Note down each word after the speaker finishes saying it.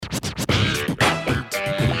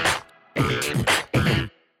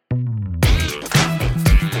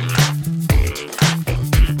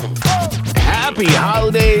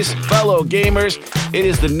boys, fellow gamers. It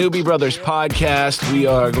is the Newbie Brothers podcast. We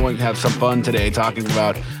are going to have some fun today talking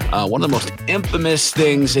about one of the most infamous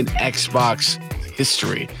things in Xbox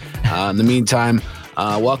history. In the meantime,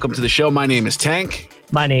 welcome to the show. My name is Tank.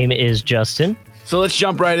 My name is Justin. So let's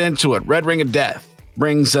jump right into it. Red Ring of Death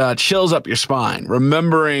brings chills up your spine.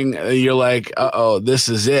 Remembering you're like, uh-oh, this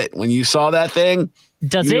is it. When you saw that thing,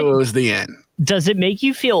 you knew it was the end. Does it make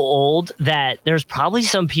you feel old that there's probably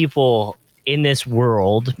some people in this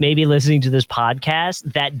world, maybe listening to this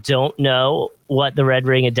podcast, that don't know what the Red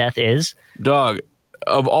Ring of Death is? Dog,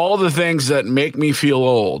 of all the things that make me feel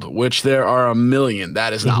old, which there are a million,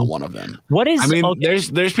 that is not one of them. What is? I mean,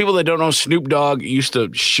 there's people that don't know Snoop Dogg used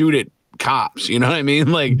to shoot at cops. You know what I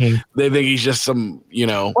mean? Like they think he's just some,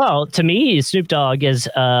 Well, to me, Snoop Dogg is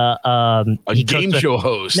a game show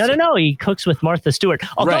host. No. He cooks with Martha Stewart.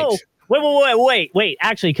 Although, wait.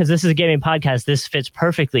 Actually, because this is a gaming podcast, this fits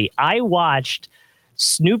perfectly. I watched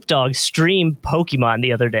Snoop Dogg stream Pokemon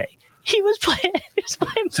the other day. He was playing.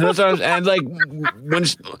 So that's what I was, and like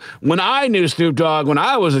when I knew Snoop Dogg when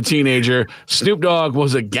I was a teenager, Snoop Dogg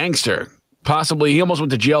was a gangster. Possibly, he almost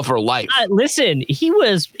went to jail for life. Listen, he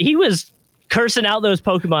was cursing out those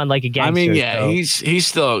Pokemon like a gangster. I mean, yeah, so. he's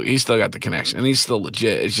still got the connection, and he's still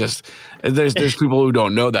legit. It's just there's people who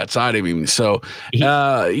don't know that side of him. So, when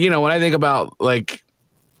I think about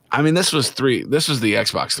this was the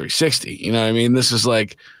Xbox 360. You know what I mean? This is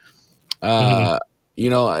like,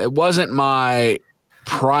 it wasn't my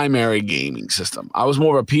primary gaming system. I was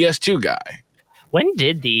more of a PS2 guy. When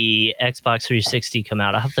did the Xbox 360 come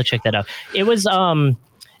out? I'll have to check that out. It was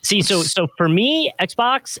so for me,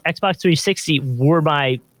 Xbox 360 were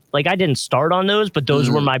my, I didn't start on those, but those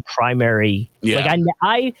were my primary. Yeah.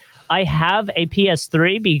 I have a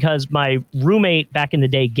PS3 because my roommate back in the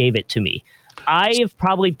day gave it to me. I have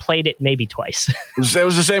probably played it maybe twice. It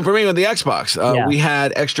was the same for me with the Xbox. We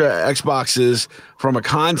had extra Xboxes from a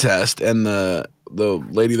contest, and the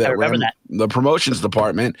lady that ran the promotions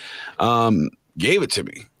department gave it to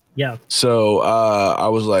me. Yeah. So I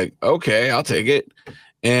was like, okay, I'll take it.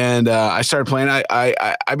 And I started playing.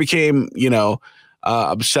 I became,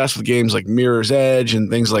 obsessed with games like Mirror's Edge and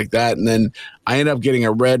things like that. And then I ended up getting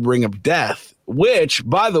a Red Ring of Death, which,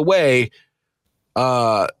 by the way,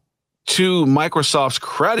 to Microsoft's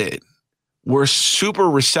credit, were super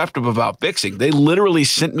receptive about fixing. They literally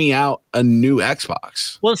sent me out a new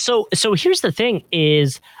Xbox. Well, so here's the thing: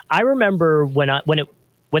 is I remember when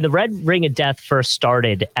the Red Ring of Death first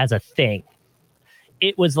started as a thing,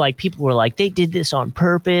 it was like people were like, they did this on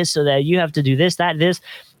purpose so that you have to do this, that, this.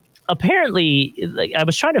 Apparently, I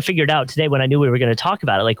was trying to figure it out today when I knew we were going to talk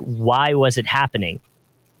about it. Why was it happening?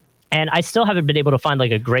 And I still haven't been able to find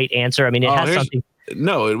a great answer. I mean, it has something.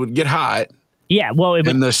 No, it would get hot. Yeah, well,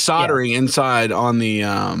 and the soldering inside on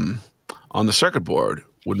the circuit board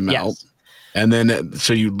would melt, and then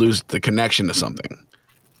so you lose the connection to something.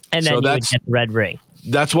 And then you would get the red ring.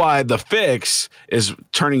 That's why the fix is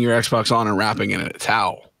turning your Xbox on and wrapping it in a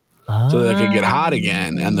towel so that it could get hot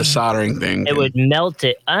again, and the soldering thing. It would melt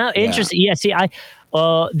it. Interesting. Yeah. See,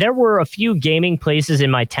 there were a few gaming places in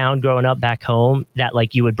my town growing up back home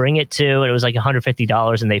that you would bring it to, and it was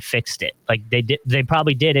 $150, and they fixed it. They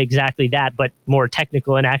probably did exactly that, but more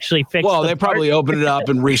technical and actually fixed. Well, they probably opened it up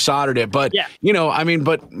and resoldered it, but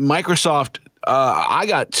but Microsoft, I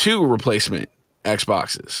got 2 replacement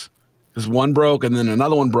Xboxes. Because one broke and then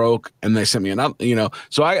another one broke, and they sent me another,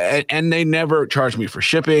 So and they never charged me for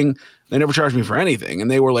shipping. They never charged me for anything,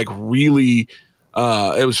 and they were really,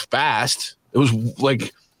 it was fast. It was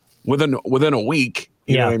within a week.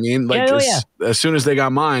 You know what I mean? As soon as they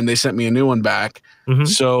got mine, they sent me a new one back. Mm-hmm.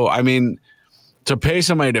 So I mean, to pay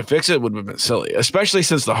somebody to fix it would have been silly, especially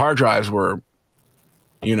since the hard drives were,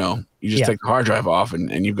 you just take the hard drive off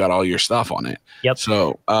and you've got all your stuff on it. Yep.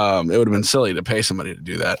 So it would have been silly to pay somebody to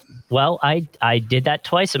do that. Well, I did that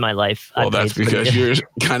twice in my life. Well, that's because you're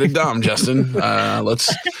kind of dumb, Justin.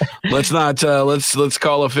 Let's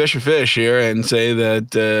call a fish here and say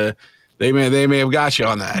that they may have got you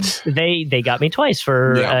on that. They got me twice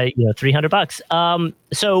for $300.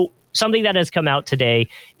 So something that has come out today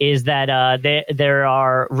is that there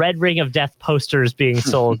are Red Ring of Death posters being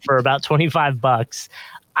sold for about $25.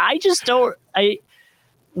 I just don't. I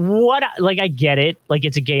get it.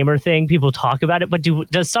 It's a gamer thing. People talk about it, but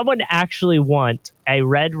does someone actually want a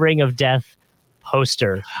Red Ring of Death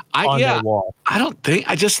poster on their wall? I don't think.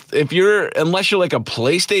 Unless you're a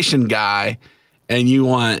PlayStation guy and you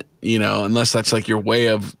want, unless that's your way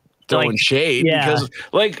of throwing shade, because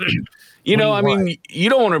you don't want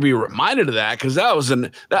to be reminded of that, because that was in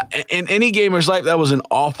any gamer's life, that was an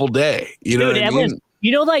awful day. You know what I mean?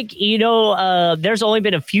 There's only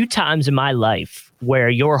been a few times in my life where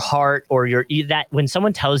your heart or that when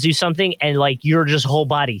someone tells you something and like your just whole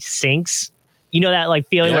body sinks, you know, that like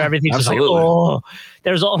feeling where everything's just like, oh,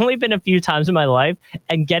 there's only been a few times in my life,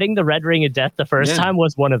 and getting the red ring of death the first time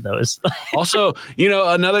was one of those. Also, you know,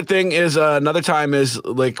 another time is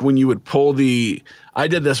like when you would pull I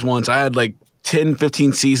did this once. I had like 10,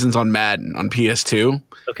 15 seasons on Madden on PS2.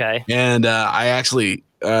 Okay. And I actually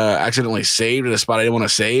accidentally saved at a spot I didn't want to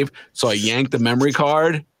save. So I yanked the memory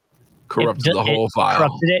card, corrupted the whole file.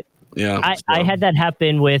 Corrupted it. Yeah. I had that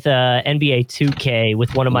happen with NBA 2K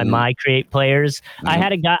with one of my Create players. I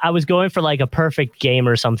had a guy, I was going for like a perfect game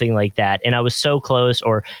or something like that, and I was so close,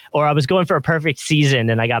 or I was going for a perfect season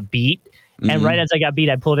and I got beat. And right as I got beat,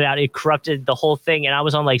 I pulled it out. It corrupted the whole thing, and I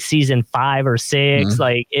was on like season 5 or 6.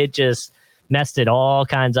 Like it just messed it all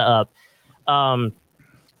kinds of up.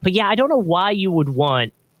 But yeah, I don't know why you would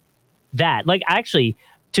want that. Like actually,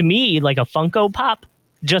 to me, like a Funko Pop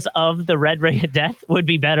just of the red ring of death would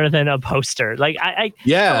be better than a poster. Like a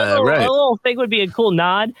little thing would be a cool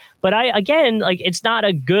nod, but it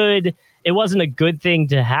wasn't a good thing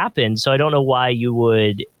to happen. So I don't know why you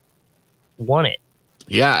would want it.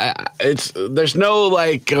 Yeah. There's no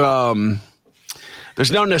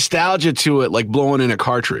nostalgia to it. Like blowing in a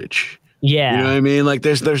cartridge. Yeah. You know what I mean? Like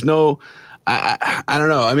there's no, I don't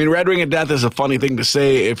know. I mean, red ring of death is a funny thing to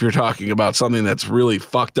say if you're talking about something that's really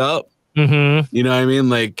fucked up. Mm-hmm. You know what I mean?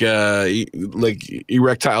 Like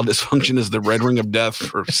erectile dysfunction is the red ring of death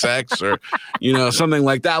for sex, or you know, something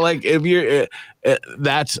like that. Like if you're,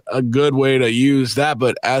 that's a good way to use that.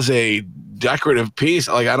 But as a decorative piece,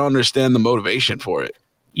 like I don't understand the motivation for it.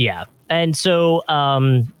 Yeah, and so I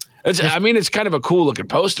mean, it's kind of a cool looking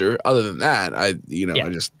poster. Other than that, I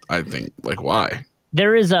think like why.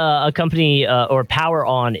 There is a company or Power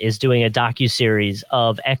On is doing a docuseries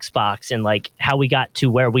of Xbox and like how we got to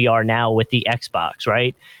where we are now with the Xbox,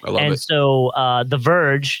 right? I love it. So The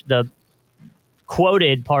Verge, the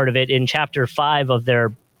quoted part of it in chapter 5 of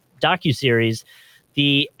their docuseries,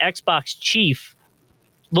 the Xbox chief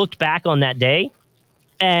looked back on that day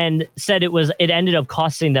and said it ended up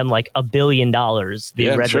costing them like $1 billion,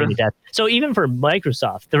 the red ring of death. So even for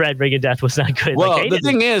Microsoft, the red ring of death was not good. Well, the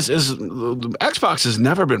thing is Xbox has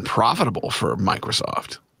never been profitable for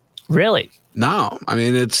Microsoft. Really? No. I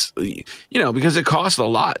mean, it's, you know, because it costs a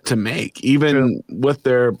lot to make, even with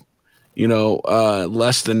their, you know,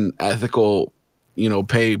 less than ethical, you know,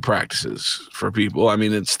 pay practices for people. I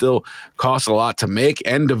mean, it still costs a lot to make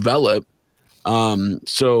and develop.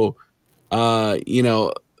 You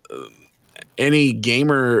know, any game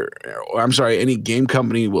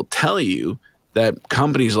company will tell you that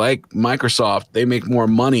companies like Microsoft, they make more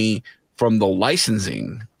money from the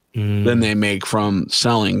licensing than they make from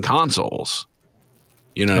selling consoles.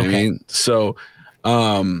 You know what I mean? So,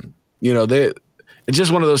 you know, it's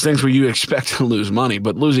just one of those things where you expect to lose money,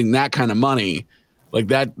 but losing that kind of money like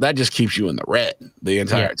that just keeps you in the red the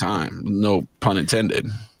entire time. No pun intended.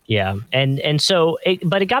 Yeah, and so,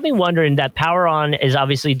 but it got me wondering that Power On is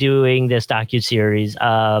obviously doing this docuseries.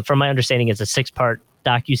 From my understanding, it's a 6-part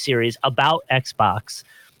docuseries about Xbox.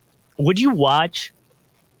 Would you watch?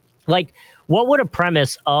 Like, what would a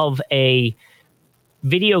premise of a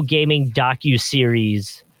video gaming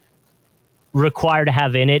docuseries require to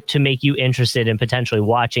have in it to make you interested in potentially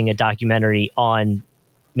watching a documentary on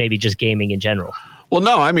maybe just gaming in general? Well,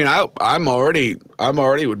 no, I mean, I'm already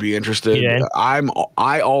would be interested. Yeah.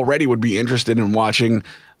 I already would be interested in watching,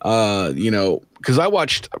 you know, because I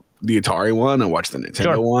watched the Atari one, I watched the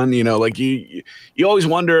Nintendo one. You know, like you always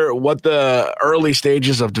wonder what the early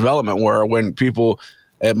stages of development were when people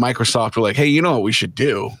at Microsoft were like, hey, you know what we should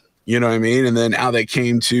do? You know what I mean? And then how they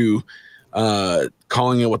came to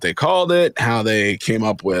calling it what they called it, how they came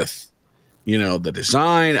up with, you know, the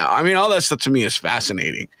design. I mean, all that stuff to me is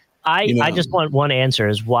fascinating. I just want one answer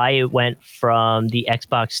is why it went from the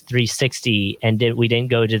Xbox 360 and we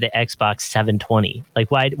didn't go to the Xbox 720.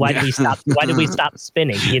 Like why did we stop? Why did we stop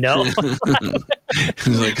spinning? You know,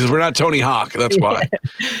 because we're not Tony Hawk. That's why.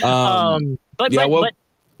 But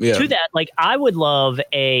to that, like I would love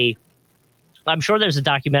I'm sure there's a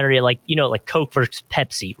documentary like, you know, like Coke versus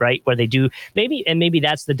Pepsi, right? Where they do maybe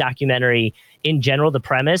that's the documentary in general. The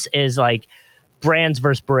premise is like brands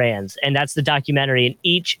versus brands, and that's the documentary, and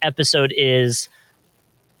each episode is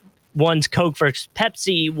one's Coke versus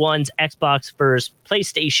Pepsi, one's Xbox versus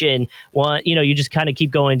PlayStation, one, you know, you just kind of keep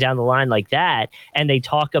going down the line like that, and they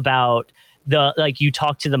talk about you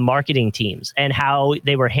talk to the marketing teams and how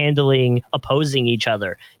they were handling opposing each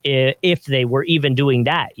other, if they were even doing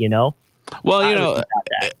that, you know. Well, you know,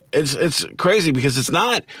 it's crazy because it's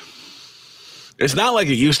It's not like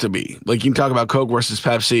it used to be. Like you can talk about Coke versus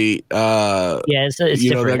Pepsi. It's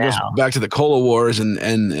that now. goes back to the Cola Wars and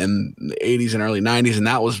the 80s and early 90s, and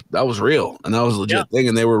that was real, and that was a legit thing,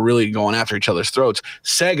 and they were really going after each other's throats.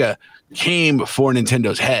 Sega came for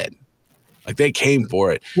Nintendo's head. Like they came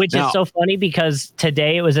for it. Which is so funny because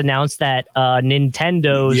today it was announced that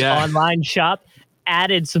Nintendo's online shop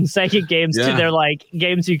added some Sega games to their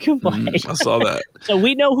games you can play. I saw that. So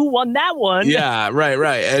we know who won that one. Yeah,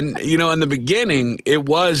 right. And in the beginning, it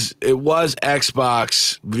was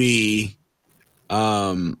Xbox v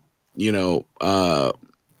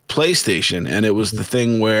PlayStation, and it was the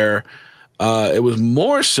thing where it was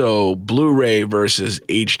more so Blu-ray versus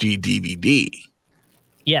HD DVD.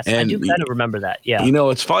 Yes, and I do kind of remember that. Yeah.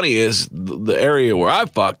 What's funny is the area where I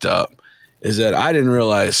fucked up is that I didn't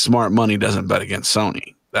realize smart money doesn't bet against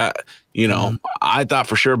Sony. That, I thought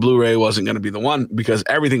for sure Blu-ray wasn't going to be the one because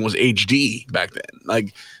everything was HD back then.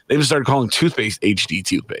 Like they even started calling toothpaste HD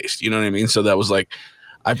toothpaste. You know what I mean? So that was like,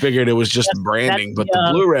 I figured it was just branding, but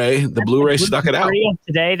the Blu-ray stuck it out.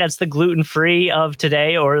 Today, that's the gluten-free of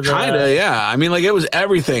today, or the kinda, yeah. I mean, like it was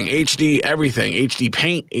everything HD, everything HD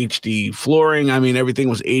paint, HD flooring. I mean, everything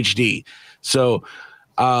was HD. So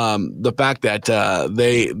the fact that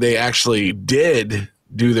they actually did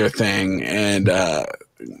do their thing and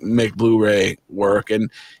make Blu-ray work,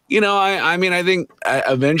 and I think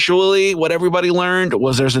eventually what everybody learned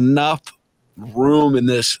was there's enough room in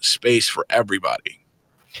this space for everybody.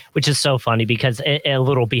 Which is so funny because a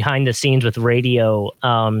little behind the scenes with radio,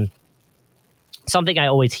 something I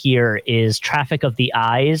always hear is traffic of the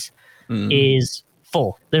eyes is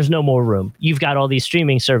full. There's no more room. You've got all these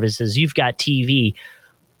streaming services, you've got TV,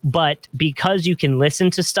 but because you can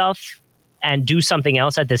listen to stuff and do something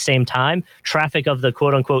else at the same time, traffic of the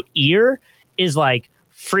quote unquote ear is like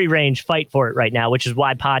free range, fight for it right now, which is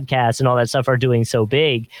why podcasts and all that stuff are doing so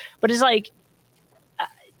big. But it's like,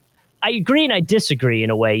 I agree and I disagree in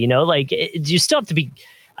a way, you still have to be,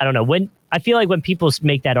 I don't know, when people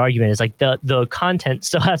make that argument, it's like the content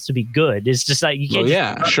still has to be good. It's just like, you can't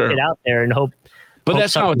get out there and hope. But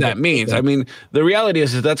that's not what that means. I mean, the reality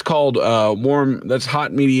is that's called warm, that's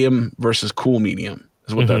hot medium versus cool medium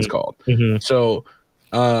is what that's called. Mm-hmm. So,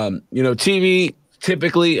 TV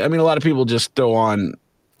typically, I mean, a lot of people just throw on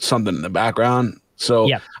something in the background. So,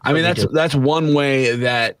 I mean, that's one way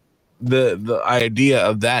that the idea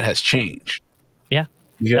of that has changed. Yeah.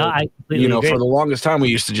 I completely agree. For the longest time, we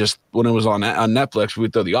used to just, when it was on Netflix,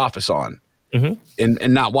 we'd throw The Office on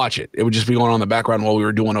and not watch it. It would just be going on in the background while we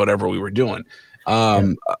were doing whatever we were doing.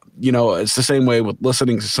 It's the same way with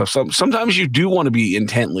listening to stuff. Sometimes you do want to be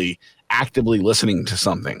intently, actively listening to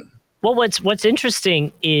something. Well, what's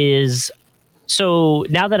interesting is, so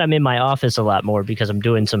now that I'm in my office a lot more because I'm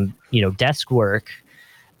doing some, desk work,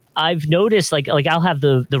 I've noticed like I'll have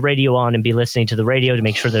the radio on and be listening to the radio to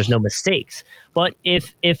make sure there's no mistakes. But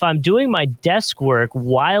if I'm doing my desk work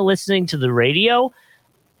while listening to the radio,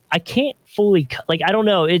 I can't fully, I don't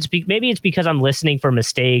know. Maybe it's because I'm listening for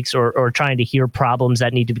mistakes or trying to hear problems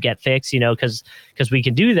that need to get fixed, because we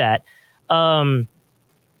can do that. So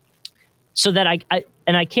that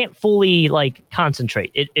I can't fully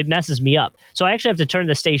concentrate. It messes me up. So I actually have to turn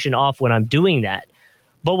the station off when I'm doing that.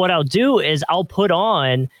 But what I'll do is I'll put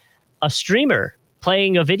on a streamer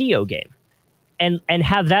playing a video game and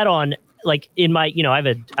have that on in my,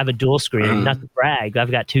 I have a dual screen, not to brag.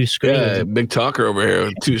 I've got two screens. Yeah, big talker over here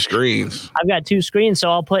with two screens. I've got two screens.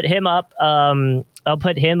 So I'll put him up.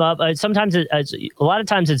 Sometimes a lot of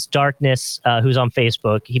times it's Darkness, who's on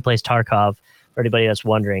Facebook. He plays Tarkov for anybody that's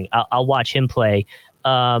wondering. I'll watch him play.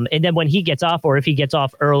 And then when he gets off, or if he gets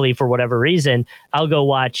off early for whatever reason, I'll go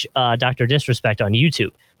watch Dr. Disrespect on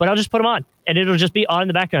YouTube. But I'll just put them on, and it'll just be on in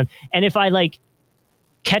the background. And if I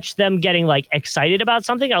catch them getting excited about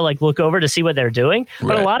something, I'll look over to see what they're doing. Right.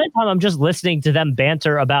 But a lot of time I'm just listening to them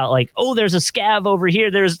banter about oh, there's a scav over here.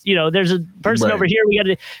 There's there's a person over here. We got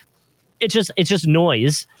to. It's just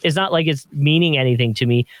noise. It's not like it's meaning anything to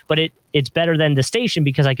me, but it's better than the station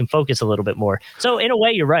because I can focus a little bit more. So in a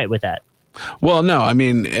way, you're right with that. Well, no, I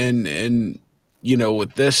mean, and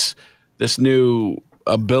with this new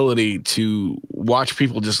ability to watch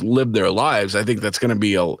people just live their lives, I think that's going to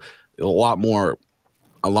be a lot more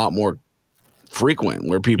frequent,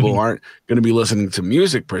 where people aren't going to be listening to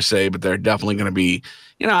music per se, but they're definitely going to be,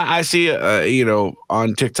 I see,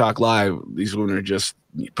 on TikTok Live, these women are just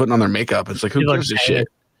putting on their makeup. It's like, who gives a shit?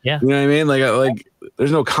 Yeah. You know what I mean? Like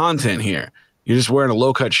there's no content here. You're just wearing a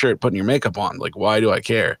low cut shirt, putting your makeup on. Like, why do I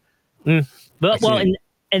care? But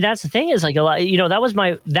and that's the thing is a lot,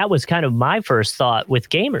 that was kind of my first thought with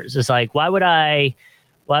gamers. It's why would I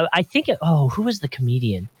think who was the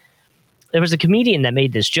comedian? there was a comedian that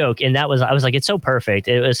made this joke, and I was like, it's so perfect.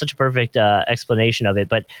 It was such a perfect explanation of it.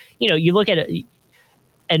 But you look at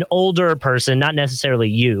an older person, not necessarily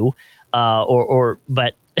you,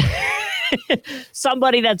 but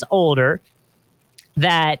somebody that's older,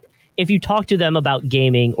 that if you talk to them about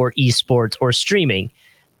gaming or esports or streaming,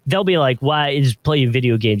 they'll be like, why is playing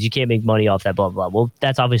video games? You can't make money off that, blah, blah, blah. Well,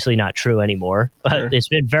 that's obviously not true anymore. Sure. It's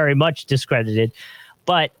been very much discredited.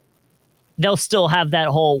 But they'll still have that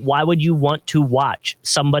whole, why would you want to watch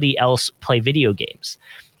somebody else play video games?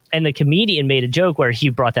 And the comedian made a joke where he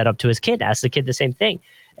brought that up to his kid, asked the kid the same thing.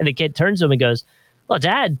 And the kid turns to him and goes, well,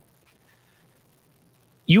 Dad,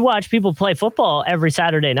 you watch people play football every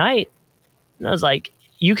Saturday night. And I was like,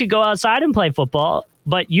 you could go outside and play football,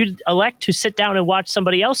 but you'd elect to sit down and watch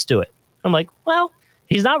somebody else do it. I'm like, well,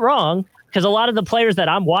 he's not wrong, because a lot of the players that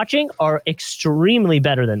I'm watching are extremely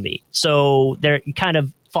better than me. So there kind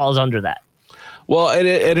of falls under that. Well, and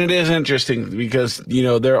it is interesting because,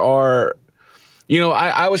 there are,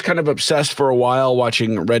 I was kind of obsessed for a while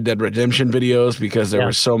watching Red Dead Redemption videos because there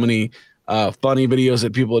were so many funny videos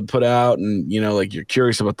that people had put out, and, like, you're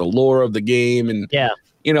curious about the lore of the game, and,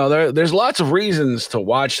 there's lots of reasons to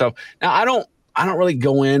watch stuff. Now, I don't really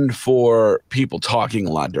go in for people talking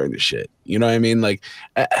a lot during the shit. You know what I mean? Like,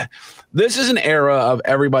 this is an era of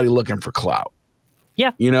everybody looking for clout.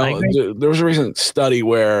 Yeah. There was a recent study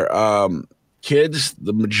where kids,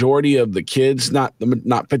 the majority of the kids, not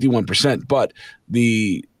 51%, but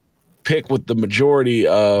the pick with the majority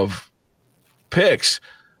of picks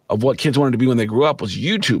of what kids wanted to be when they grew up was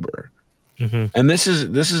YouTuber. Mm-hmm. And this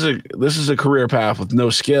is a career path with no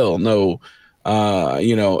skill,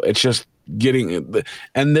 it's just getting,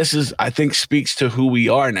 and this is, I think, speaks to who we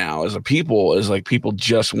are now as a people. Is like, people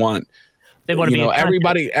just want, they want to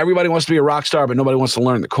be everybody wants to be a rock star, but nobody wants to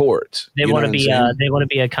learn the chords. They want to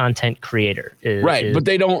be a content creator, right? But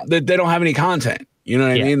they don't have any content. You know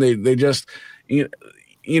what I mean? They just, you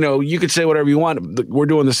could say whatever you want. We're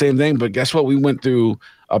doing the same thing, but guess what? We went through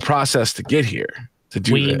a process to get here to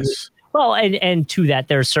do this. Well, and to that,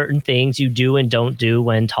 there are certain things you do and don't do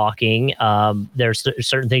when talking. There's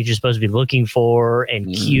certain things you're supposed to be looking for,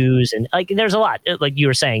 and cues, and like there's a lot, like you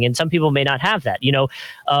were saying, and some people may not have that.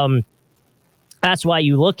 That's why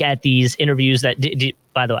you look at these interviews that,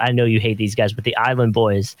 by the way, I know you hate these guys, but the Island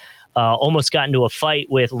Boys almost got into a fight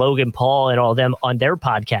with Logan Paul and all of them on their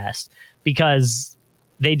podcast because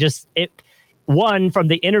they just one from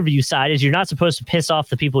the interview side is you're not supposed to piss off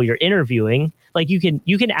the people you're interviewing. Like you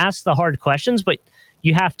can ask the hard questions, but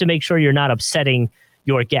you have to make sure you're not upsetting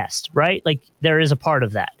your guest, right? Like there is a part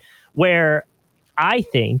of that where I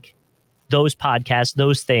think those podcasts,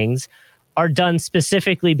 those things are done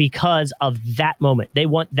specifically because of that moment. They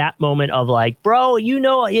want that moment of like, bro,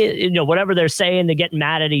 whatever they're saying, they're getting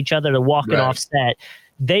mad at each other, they're walking off set.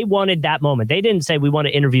 They wanted that moment. They didn't say we want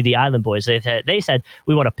to interview the Island Boys. They said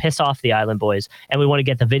we want to piss off the Island Boys, and we want to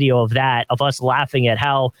get the video of that, of us laughing at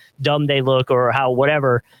how dumb they look or how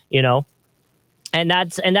whatever, And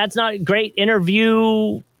that's not great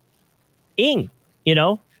interviewing, That's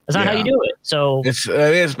not how you do it. So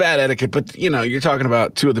it's bad etiquette, but you're talking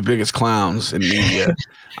about two of the biggest clowns in media.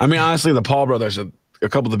 I mean, honestly, the Paul brothers are a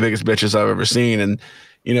couple of the biggest bitches I've ever seen, and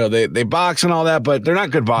they box and all that, but they're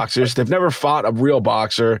not good boxers. They've never fought a real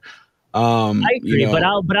boxer. I agree, but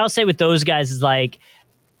I'll say with those guys is like,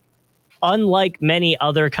 unlike many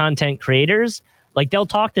other content creators, like they'll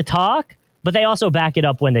talk the talk, but they also back it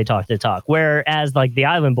up when they talk the talk. Whereas like the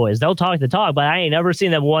Island Boys, they'll talk the talk, but I ain't never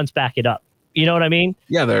seen them once back it up. You know what I mean?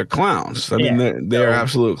 Yeah, they're clowns. I mean, they're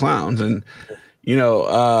absolute clowns, and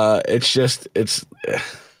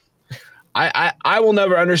I will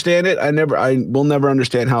never understand it. I will never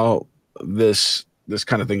understand how this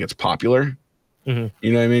kind of thing gets popular. Mm-hmm.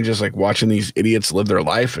 You know what I mean? Just like watching these idiots live their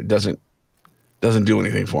life, it doesn't do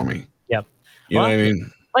anything for me. Yep. You know what I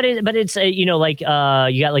mean? But it's you got like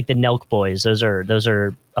the Nelk Boys. Those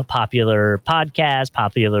are a popular podcast,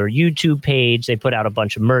 popular YouTube page. They put out a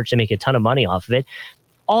bunch of merch. They make a ton of money off of it.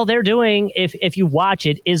 All they're doing, if you watch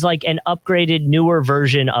it, is like an upgraded, newer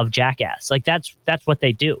version of Jackass. Like that's what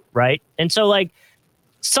they do, right? And so like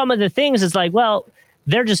some of the things is like, well,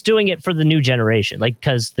 they're just doing it for the new generation, like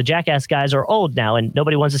because the Jackass guys are old now, and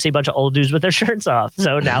nobody wants to see a bunch of old dudes with their shirts off.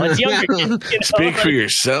 So now it's younger kids. Speak for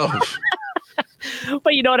yourself.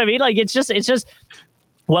 But you know what I mean? Like it's just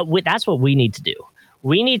that's what we need to do.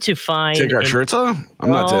 We need to find take our shirts off.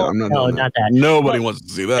 Not that. Nobody wants to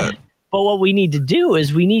see that. But what we need to do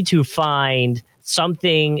is we need to find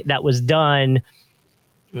something that was done,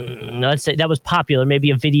 let's say that was popular, maybe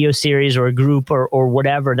a video series or a group or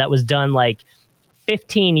whatever that was done like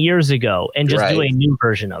 15 years ago, and just do a new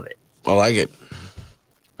version of it. I like it.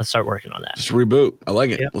 let's start working on that. Just reboot. I like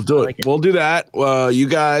it. Yep, We'll do it. We'll do that. You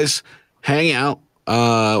guys hang out.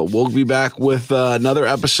 We'll be back with another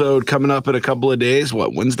episode coming up in a couple of days.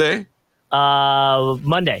 What, Wednesday?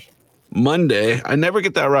 Monday. I never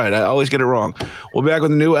get that right. I always get it wrong. We'll be back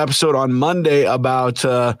with a new episode on Monday about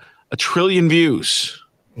 1 trillion views.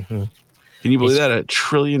 Mm-hmm. Can you believe that? 1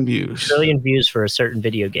 trillion views. 1 trillion views for a certain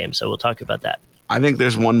video game. So we'll talk about that. I think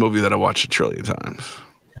there's one movie that I watched 1 trillion times.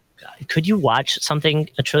 Could you watch something 1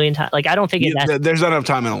 trillion times? Like, I don't think there's not enough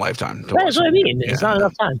time in a lifetime. That's what I mean. It's not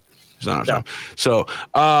enough time. It's not enough time. So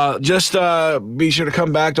just be sure to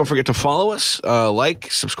come back. Don't forget to follow us,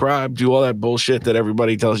 like, subscribe, do all that bullshit that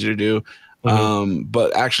everybody tells you to do. Mm-hmm.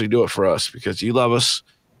 But actually do it for us because you love us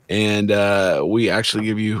and we actually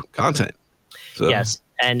give you content. So. Yes.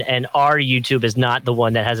 And our YouTube is not the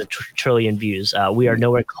one that has 1 trillion views. We are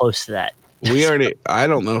nowhere close to that. I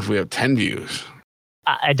don't know if we have 10 views.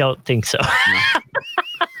 I don't think so.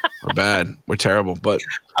 We're bad. We're terrible. But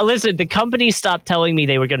listen, the company stopped telling me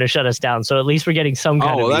they were going to shut us down. So at least we're getting some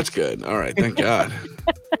kind of that's good. All right. Thank God.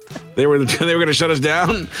 They were going to shut us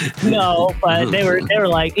down? No, but they were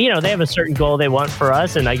like, they have a certain goal they want for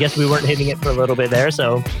us. And I guess we weren't hitting it for a little bit there.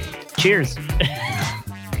 So cheers.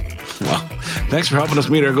 Well, thanks for helping us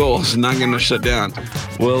meet our goals and not getting us shut down.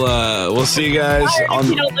 We'll see you guys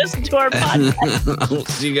you don't listen to our podcast. We'll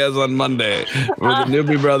see you guys on Monday. We're the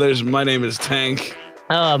Newbie Brothers. My name is Tank.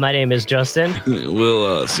 My name is Justin.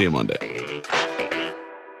 We'll see you Monday.